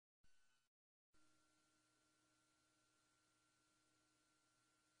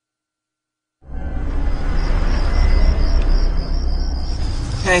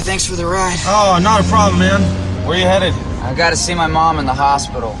Hey, thanks for the ride. Oh, not a problem, man. Where you headed? I gotta see my mom in the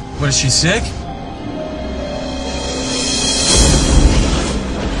hospital. What, is she sick?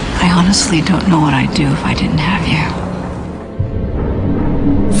 I honestly don't know what I'd do if I didn't have you.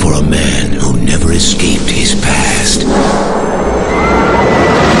 For a man who never escaped his past,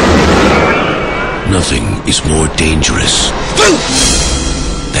 nothing is more dangerous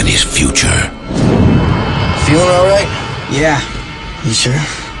than his future. Feeling alright? Yeah. You sure?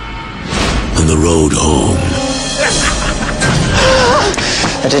 On the road home,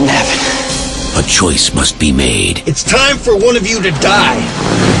 That didn't happen. a choice must be made. It's time for one of you to die.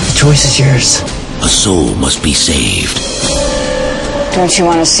 The choice is yours. A soul must be saved. Don't you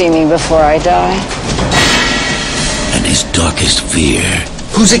want to see me before I die? And his darkest fear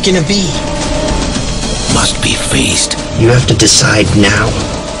Who's it gonna be? must be faced. You have to decide now.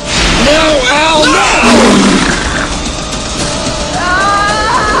 No, Al, no!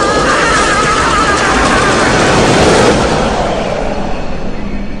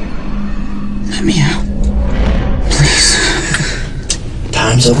 Let me out. Please.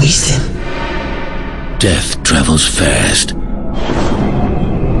 Time's a wasting. Death travels fast.